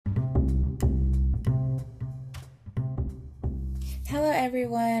Hello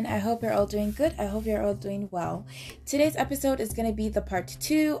everyone, I hope you're all doing good. I hope you're all doing well. Today's episode is going to be the part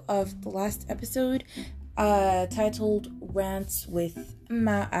 2 of the last episode titled Rants with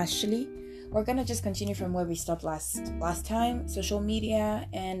Ma Ashley. We're going to just continue from where we stopped last time, social media,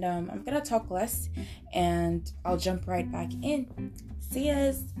 and I'm going to talk less and I'll jump right back in. See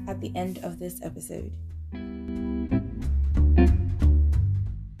us at the end of this episode.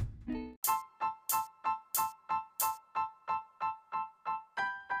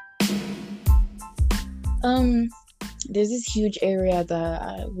 There's this huge area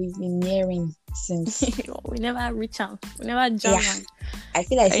that we've been nearing since. We never reach out. We never jump. Yeah. I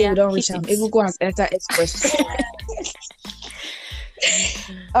feel like we don't reach out. Even go and enter express.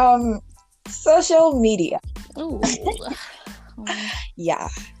 Social media. Oh. Yeah.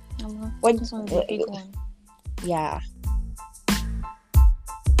 This one's a big one. Yeah.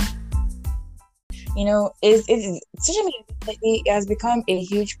 You know, it's social media. It has become a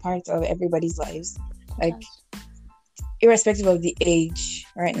huge part of everybody's lives. Like, irrespective of the age,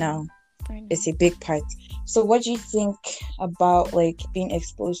 right now, it's a big part. So, what do you think about like being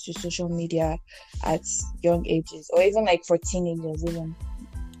exposed to social media at young ages, or even like for teenagers, even?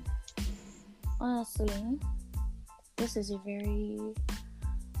 Honestly, this is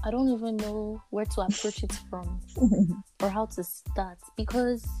I don't even know where to approach it from or how to start,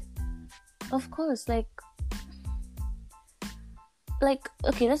 because, of course, like,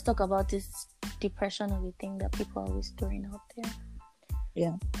 okay, let's talk about this depression of a thing that people are always throwing out there.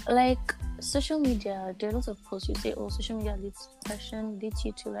 Yeah. Like, social media, there are lots of posts you say, oh, social media leads to depression, leads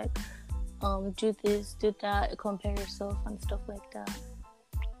you to like do this, do that, compare yourself and stuff like that.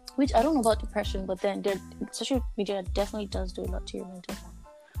 Which I don't know about depression, but then social media definitely does do a lot to your mental health.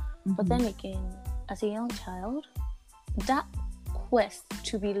 Mm-hmm. But then again, as a young child, that quest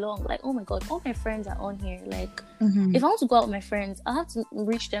to belong, like, oh my god, all my friends are on here, like, if I want to go out with my friends, I have to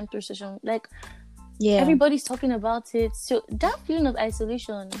reach them through social, like, everybody's talking about it. So that feeling of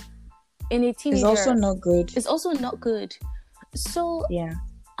isolation in a teenager is also not good. It's also not good. So yeah,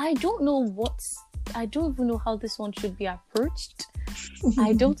 I don't even know how this one should be approached.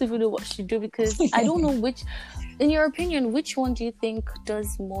 I don't even know what should do, because I don't know which, in your opinion, which one do you think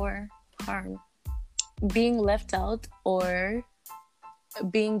does more harm? Being left out, or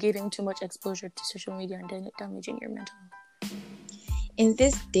getting too much exposure to social media and then it damaging your mental health? In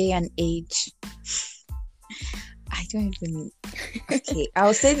this day and age, I don't even. Okay,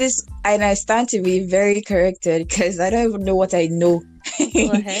 I'll say this, and I stand to be very corrected because I don't even know what I know.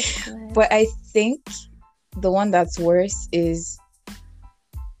 Go ahead. But I think the one that's worse is.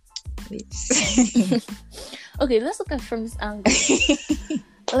 Okay, let's look at it from this angle.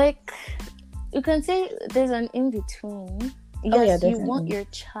 Like, you can say there's an in between. Yes, you want your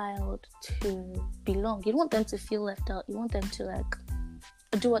child to belong. You want them to feel left out. You want them to like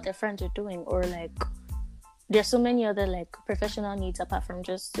do what their friends are doing, or like there's so many other like professional needs apart from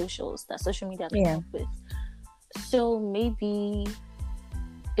just socials that social media can help with. So maybe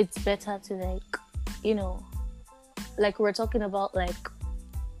it's better to like, you know, like we're talking about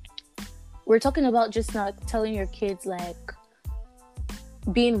just not telling your kids, like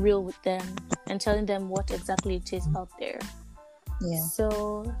being real with them and telling them what exactly it is out there. Yeah.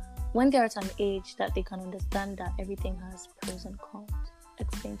 So when they're at an age that they can understand that everything has pros and cons,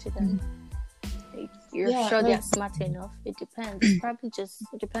 explain to them. Like, you're sure they're smart enough. It depends. It probably just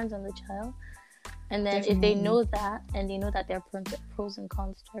depends on the child. And then if they know that, and they know that there are pros and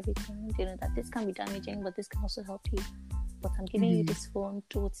cons to everything, they know that this can be damaging, but this can also help you. But I'm giving you this phone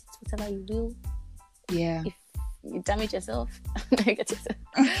to whatever you will. Yeah. If you damage yourself, I get yourself.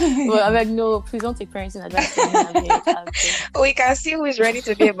 Well, I'm like, no, please don't take parenting advice. We can see who is ready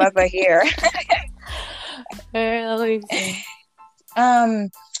to be a mother here.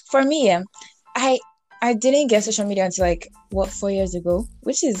 For me, I didn't get social media until like 4 years ago,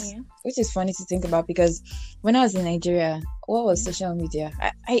 which is funny to think about, because when I was in Nigeria, what was social media?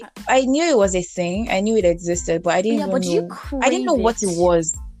 I knew it was a thing. I knew it existed, but I didn't know. I didn't know what it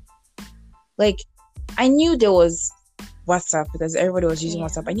was. Like, I knew there was WhatsApp because everybody was using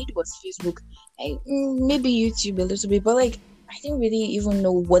WhatsApp. I knew there was Facebook, maybe YouTube a little bit, but like I didn't really even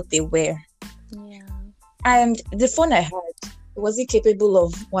know what they were. Yeah. And the phone I had, wasn't capable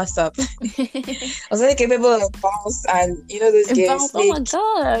of WhatsApp. Wasn't capable of Bounce and those games. Oh my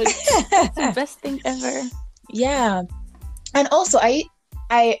god, that's the best thing ever. Yeah, and also I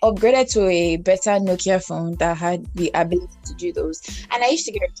upgraded to a better Nokia phone that had the ability to do those. And I used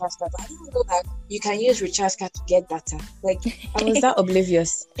to get recharge card, but I didn't know that you can use recharge card to get data. Like, I was that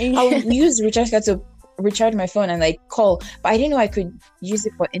oblivious. I would use recharge card to recharge my phone and like call, but I didn't know I could use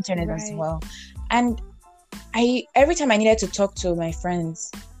it for internet as well. And every time I needed to talk to my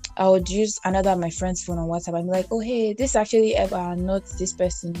friends, I would use another of my friend's phone on WhatsApp and be like, oh, hey, this actually ever, not this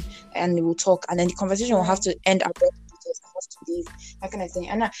person. And we'll talk. And then the conversation will have to end abruptly because I have to leave, that kind of thing.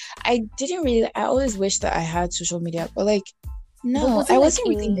 And I didn't really, I always wish that I had social media, but like, no, I wasn't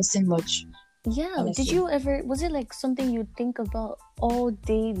really missing much. Yeah. Honestly. Did you ever, was it like something you think about all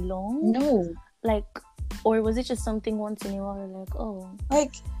day long? No. Like, or was it just something once in a while, like, oh.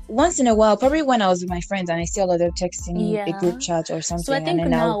 Like, once in a while, probably when I was with my friends and I see all of them texting a group chat or something. So I think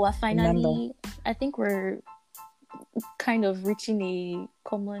now I think we're kind of reaching a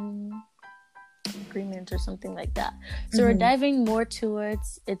common agreement or something like that. So we're diving more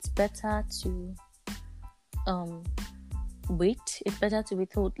towards it's better to wait. It's better to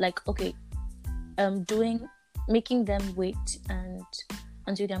withhold, like, okay, making them wait and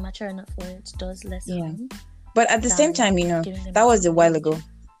until they're mature enough for it does less harm. But at the same time, that was a while ago.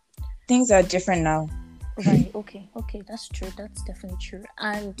 Things are different now. Right. Okay. That's true. That's definitely true.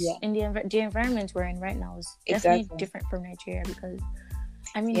 And in the environment we're in right now is definitely different from Nigeria because,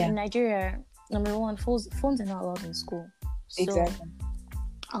 I mean, in Nigeria, number one, phones are not allowed in school. So,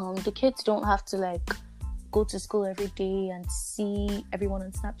 the kids don't have to like go to school every day and see everyone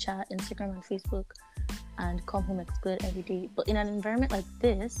on Snapchat, Instagram, and Facebook, and come home explored every day. But in an environment like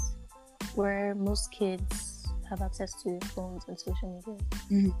this, where most kids have access to phones and social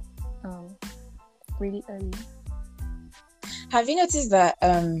media, really early. Have you noticed that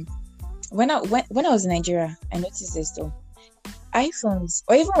when I was in Nigeria, I noticed this though. iPhones,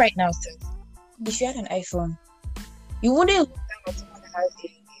 or even right now, if you had an iPhone, you wouldn't look down at someone that has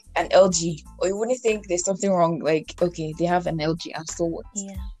an LG, or you wouldn't think there's something wrong. Like, okay, they have an LG, and so what?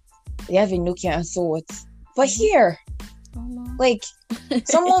 Yeah. They have a Nokia, and so what? But here, like,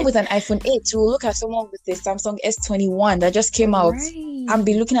 someone with an iPhone 8 will look at someone with a Samsung S21 that just came out and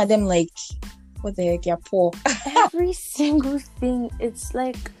be looking at them like, what the heck, you're poor. Every single thing, it's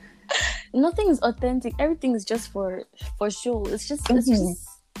like nothing is authentic. Everything is just for show. It's just,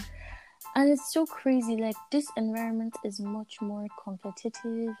 and it's so crazy. Like, this environment is much more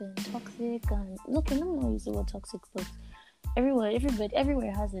competitive and toxic. And okay, no one uses the word toxic, but everywhere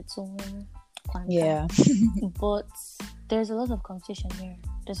has its own quanta. Yeah. But there's a lot of competition here.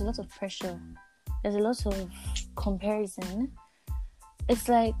 There's a lot of pressure. There's a lot of comparison. It's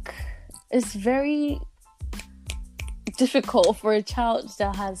like, it's very difficult for a child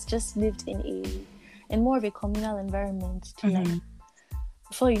that has just lived in more of a communal environment to like,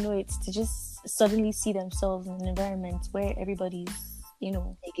 before you know it, to just suddenly see themselves in an environment where everybody's,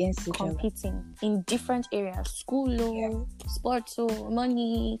 against competing in different areas, school, sports,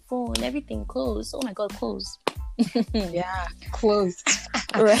 money, phone, everything, clothes. Oh my God, clothes. Clothes.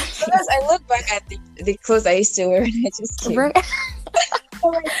 Right. Because I look back at the clothes I used to wear and I just came. Right.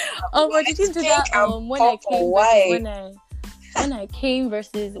 But did you do that when I came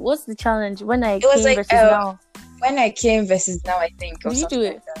versus what's the challenge when I came versus now? When I came versus now, I think. Did you do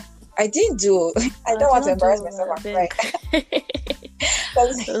it? Like I didn't do. I don't want to embarrass myself. Right.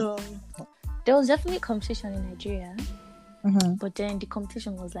 There was definitely competition in Nigeria, but then the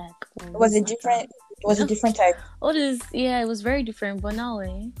competition was like it was a different type. It was very different. But now,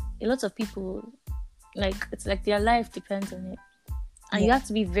 a lot of people, like, it's like their life depends on it, and you have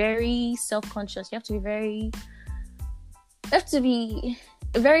to be very self-conscious. You have to be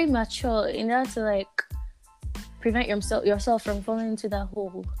very mature in order to like prevent yourself from falling into that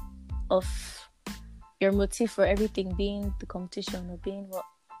hole of your motive for everything being the competition or being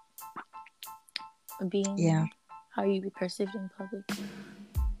how you be perceived in public.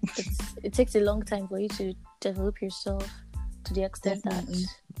 It takes a long time for you to develop yourself to the extent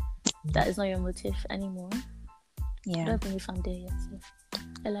that is not your motive anymore. I don't think if I'm there yet. So.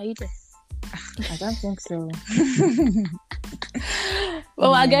 Ella, you there? I don't think so.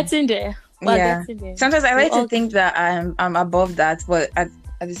 Well, we're getting there. Sometimes I like to think that I'm above that, but at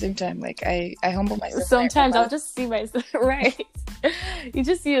the same time, like I humble myself. Sometimes I'll just see myself right. You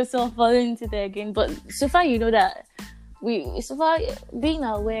just see yourself falling into there again. But so far, you know that being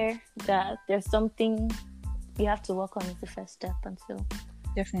aware that there's something you have to work on is the first step, and so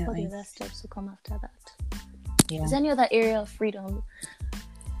definitely all the other steps will come after that. Yeah. Is there any other area of freedom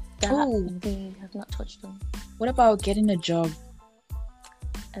that we have not touched on? What about getting a job?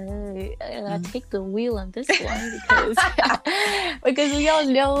 I'll take the wheel on this one because we all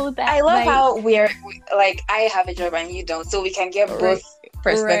know that. I love how we're like, I have a job and you don't, so we can get both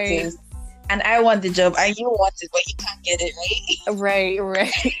perspectives. Right. And I want the job and you want it, but you can't get it, right?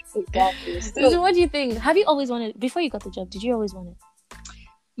 Right. Exactly. So what do you think? Have you always wanted, before you got the job, did you always want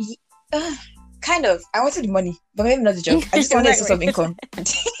it? Kind of. I wanted money, but maybe not the job. I just wanted a source of income.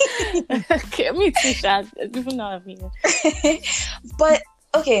 Okay, me too, Shad. People know I'm here. But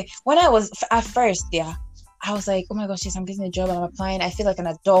okay, when I was at first, yeah, I was like, oh my gosh, yes, I'm getting a job, I'm applying, I feel like an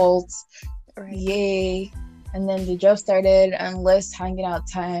adult. Right. Yay. And then the job started and less hanging out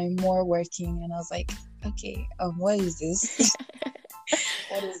time, more working, and I was like, okay, what is this?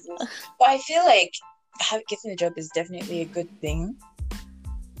 What is this? But I feel like getting a job is definitely a good thing.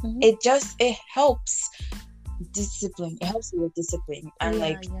 Mm-hmm. It helps discipline. It helps you with discipline, and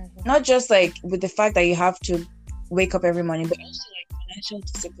not just like with the fact that you have to wake up every morning, but also like financial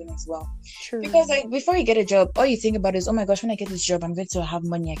discipline as well. True. Because like before you get a job, all you think about is, oh my gosh, when I get this job, I'm going to have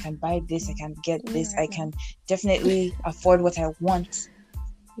money. I can buy this. I can get this. I can definitely afford what I want.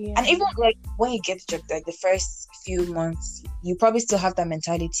 Yeah. And even like when you get the job, like the first few months, you probably still have that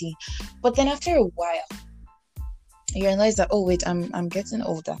mentality, but then after a while, you realize that, oh wait, I'm getting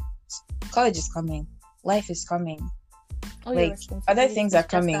older. College is coming. Life is coming. Oh, like other things are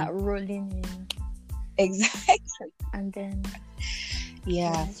coming. Start rolling in. Exactly. And then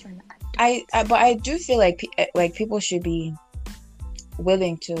yeah, but I do feel like people should be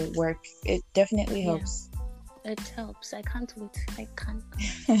willing to work. It definitely helps. It helps. I can't wait.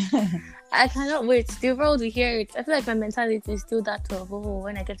 I cannot wait. The world will hear it. I feel like my mentality is still that of,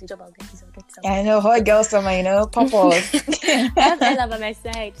 when I get the job, I'll get this. I know, hot girl summer, pop off. I have Ella by my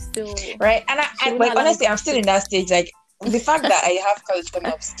side still. Right, and I like honestly, I'm still in that stage. Like the fact that I have college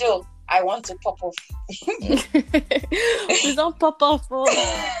coming up, still I want to pop off. Please don't pop off.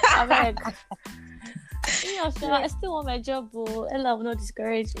 I'm like, I still want my job, Ella will not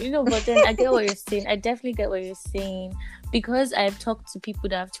discourage but then I get what you're saying. I definitely get what you're saying, because I've talked to people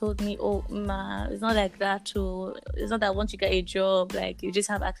that have told me, it's not like that, it's not that once you get a job, like you just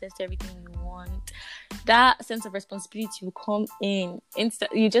have access to everything you want. That sense of responsibility will come in.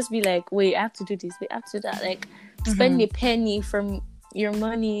 You just be like, wait, I have to do this, wait, I have to do that. Like spending a penny from your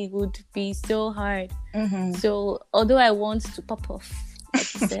money would be so hard. So although I want to pop off,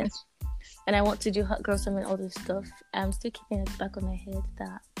 like you said, and I want to do hot girl summer and all this stuff, I'm still keeping it back of my head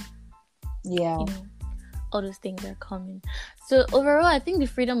that all those things are coming. So overall, I think the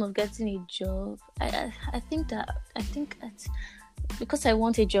freedom of getting a job, I think that's because I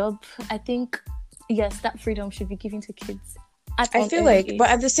want a job. I think yes, that freedom should be given to kids. I feel like age. But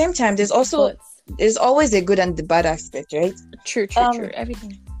at the same time, there's always a good and the bad aspect, right? True.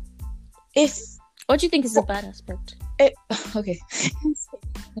 Everything. What do you think is the bad aspect? Okay,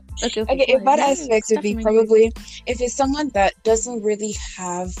 a bad aspect would be probably if it's someone that doesn't really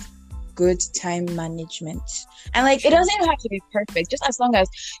have good time management, and like it doesn't even have to be perfect, just as long as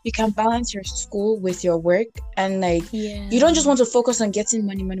you can balance your school with your work, and like you don't just want to focus on getting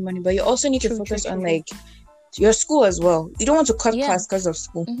money, but you also need to focus on like your school as well. You don't want to cut class because of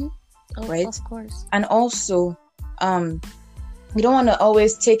school, right? Of course. And also you don't want to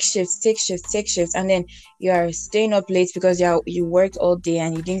always take shifts, and then you are staying up late because you worked all day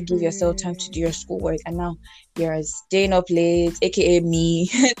and you didn't give yourself time to do your schoolwork, and now you're staying up late, aka me,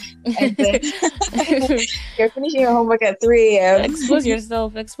 and then you're finishing your homework at 3 a.m. Expose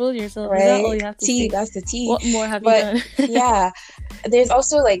yourself. Right? Is that all you have to say? That's the tea. What more have you done? Yeah, there's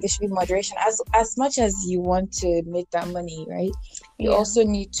also like there should be moderation. As much as you want to make that money, right? You also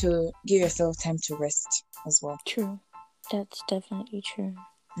need to give yourself time to rest as well. True. That's definitely true.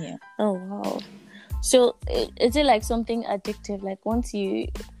 Yeah. Oh wow. So is it like something addictive? Like once you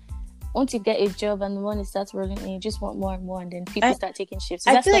get a job and the money starts rolling in, you just want more and more, and then people start taking shifts.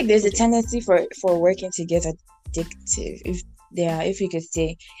 I feel like there's a tendency for working to get addictive. If you could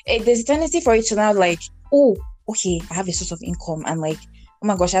say, there's a tendency for it to now like, oh, okay, I have a source of income, and like, oh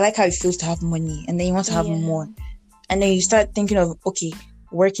my gosh, I like how it feels to have money, and then you want to have more, and then you start thinking of, okay,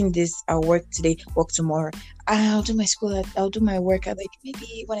 working this, I'll work today, work tomorrow. I'll do my school, I'll do my work at like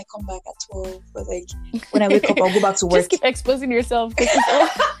maybe when I come back at 12, but like when I wake up, I'll go back to work. Just keep exposing yourself.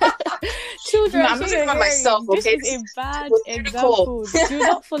 Children, I'm not talking about myself, okay? This is a bad example. Do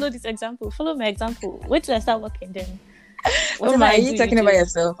not follow this example. Follow my example. Wait till I start working then. Are you talking about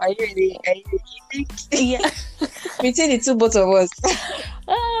yourself? Are you really? Yeah. Between the two, both of us.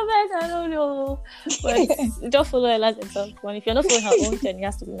 Oh man, I don't know. But don't follow Ella's example. And if you're not following her own, then it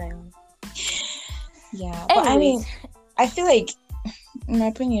has to be my own. Yeah, but I mean, I feel like, in my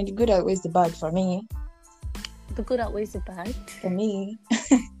opinion, the good outweighs the bad for me. The good outweighs the bad? For me.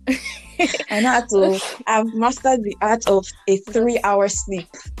 I know how to. I've mastered the art of a 3-hour sleep.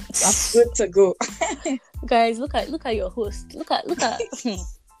 I'm good to go. Guys, look at your host. Look at.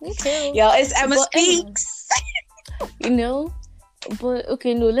 Okay. Yeah, it's Emma Speaks. But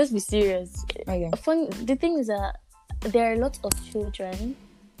okay, no, let's be serious. Okay. The thing is that there are lots of children.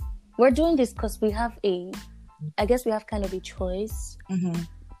 We're doing this because we have kind of a choice. Mm-hmm.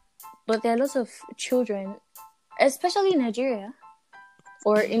 but there are lots of children, especially in Nigeria,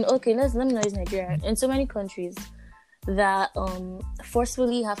 or in let me not use Nigeria. In so many countries that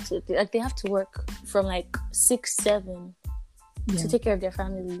forcefully have to they have to work from like 6, 7 to take care of their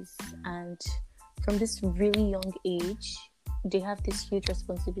families, and from this really young age they have this huge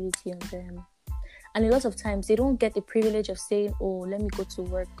responsibility on them. And a lot of times they don't get the privilege of saying, oh, let me go to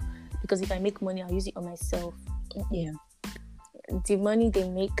work because if I make money I'll use it on myself. Yeah, the money they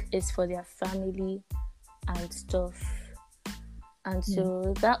make is for their family and stuff. And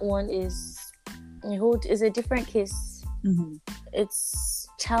so that one is a different case. It's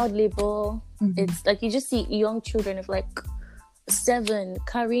child labor. It's like you just see young children of like 7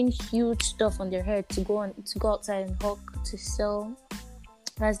 carrying huge stuff on their head to go outside and hawk to sell.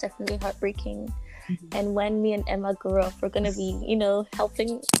 That's definitely heartbreaking. And when me and Emma grow up, we're gonna be,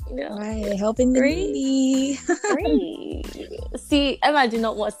 helping, right, helping the needy. See, Emma did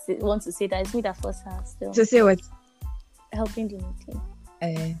not want to say that. It's me that forced her still. To say what? Helping the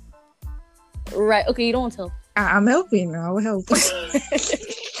needy. Right. Okay, you don't want to help. I'm helping. I will help.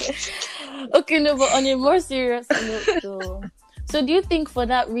 Okay, no, but on a more serious note, though. So, do you think for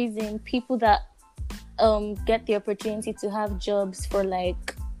that reason, people that get the opportunity to have jobs for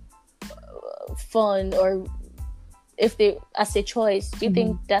like fun, or if they as a choice, do you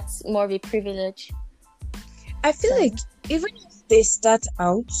think that's more of a privilege? I feel like even if they start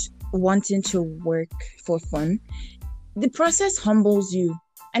out wanting to work for fun, the process humbles you,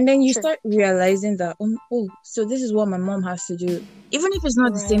 and then you start realizing that so this is what my mom has to do, even if it's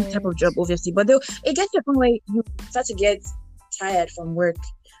not the same type of job, obviously. But it gets to a point where you start to get tired from work,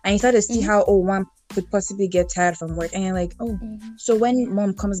 and you start to see how one could possibly get tired from work, and you're like, so when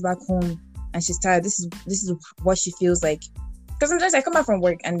mom comes back home and she's tired, this is what she feels like. Because sometimes I come back from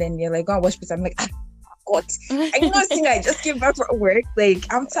work and then you're like, go and wash pizza. I'm like, God, I did not think I just came back from work. Like,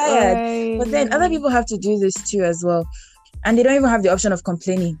 I'm tired. But then other people have to do this too as well, and they don't even have the option of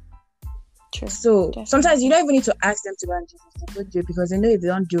complaining. True. So sometimes you don't even need to ask them to go and do it, because they know if they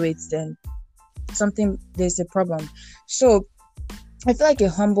don't do it, then there's a problem. So I feel like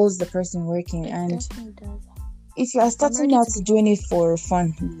it humbles the person working, and if you are starting out doing it for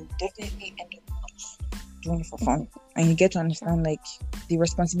fun, you definitely end up doing it for fun, and you get to understand like the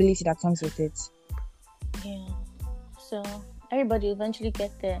responsibility that comes with it. Yeah. So everybody eventually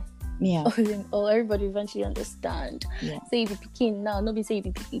get there. Yeah. Everybody eventually understand. Yeah. So you be picking now. Nobody say you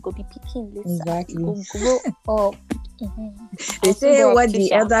be picking. Go be picking. Exactly. Go up. They say what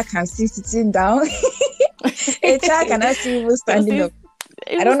the elder can see sitting down, a child cannot see even standing up.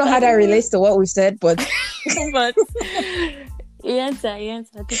 I don't know how that relates to what we said, but you answer.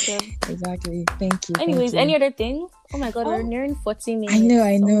 Exactly. Thank you. Anyways, any other thing? Oh my God, we're nearing 40 minutes.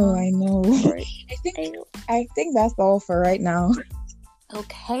 I know. I think that's all for right now.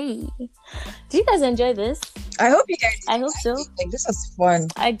 Okay. Did you guys enjoy this? I hope you guys did. I hope so. Like, this was fun.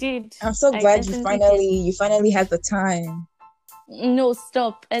 I did. I'm so glad you finally had the time. No,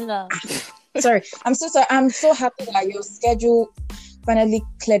 stop, Ella. Sorry. I'm so sorry. I'm so happy that your schedule finally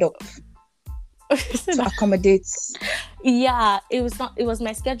cleared up to accommodate. Yeah, it was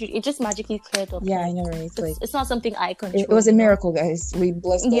my schedule. It just magically cleared up. Yeah, I know, right? It's not something I control. It was a miracle, guys. We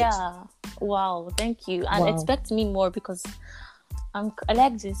blessed God. Yeah. Wow, thank you. And expect me more, because I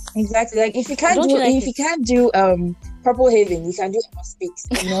like this. Exactly. Like if you can't do Purple Haven, you can do Emma Speaks,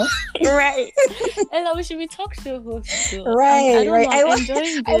 Right. And we should be talk show hosts. Right. I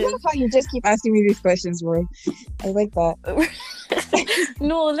love how you just keep asking me these questions, bro. I like that.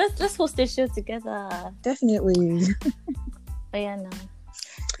 No, let's host a show together. Definitely. Oh yeah, no.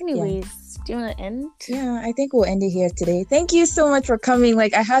 Anyways, do you want to end? Yeah, I think we'll end it here today. Thank you so much for coming.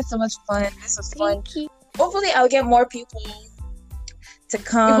 Like, I had so much fun. This was fun. Thank you. Hopefully I'll get more people to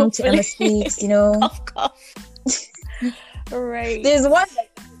come to Emma Speaks, Cough. Right. There's one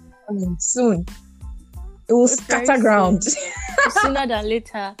coming soon. It will scatter ground. Sooner than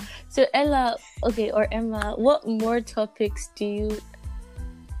later. So Ella, or Emma, what more topics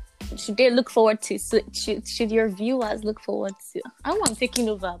should they look forward to? So should your viewers look forward to? I'm taking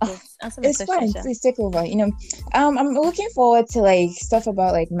over, but answer it's fine. Please take over. I'm looking forward to like stuff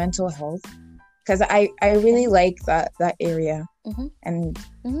about like mental health, because I really like that area. And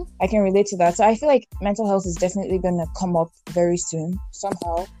I can relate to that. So I feel like mental health is definitely going to come up very soon,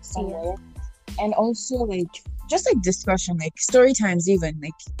 somehow, somewhere. And also like just like discussion, like story times, even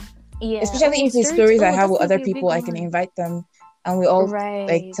like especially if it's stories I have with other people, I can invite them and we all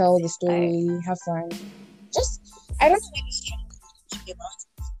like tell the story, have fun. Just I don't know what this channel is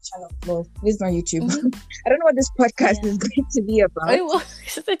about. channel. Well, this is not YouTube. I don't know what this podcast is going to be about.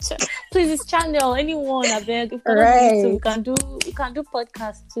 Please, it's channel. Anyone, I beg. If Right. we can do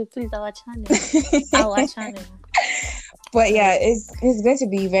podcasts too. Please, our channel. But yeah, it's going to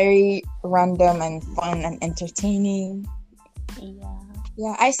be very random and fun and entertaining.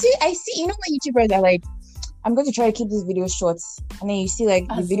 Yeah. I see. You know what YouTubers are like? I'm going to try to keep this video short, and then you see like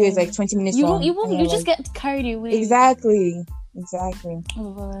the video is like 20 minutes long. You just get carried away. Exactly.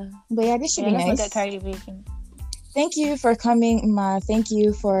 Oh, but yeah, this should be nice. Let's not get carried away. Thank you for coming, Ma. Thank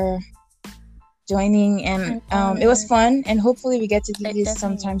you for joining, and it was fun, and hopefully we get to do this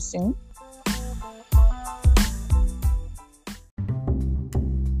sometime soon.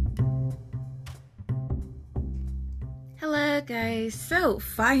 Hello guys, so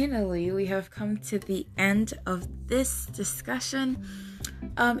finally we have come to the end of this discussion.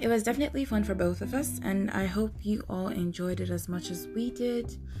 It was definitely fun for both of us, and I hope you all enjoyed it as much as we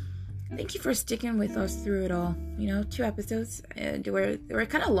did. Thank you for sticking with us through it all. 2 episodes, they were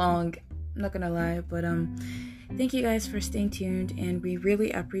kind of long, I'm not gonna lie, but thank you guys for staying tuned, and we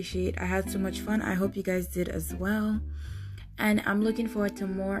really appreciate. I had so much fun. I hope you guys did as well, and I'm looking forward to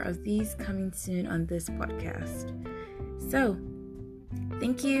more of these coming soon on this podcast. So,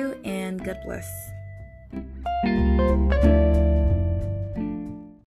 thank you and God bless.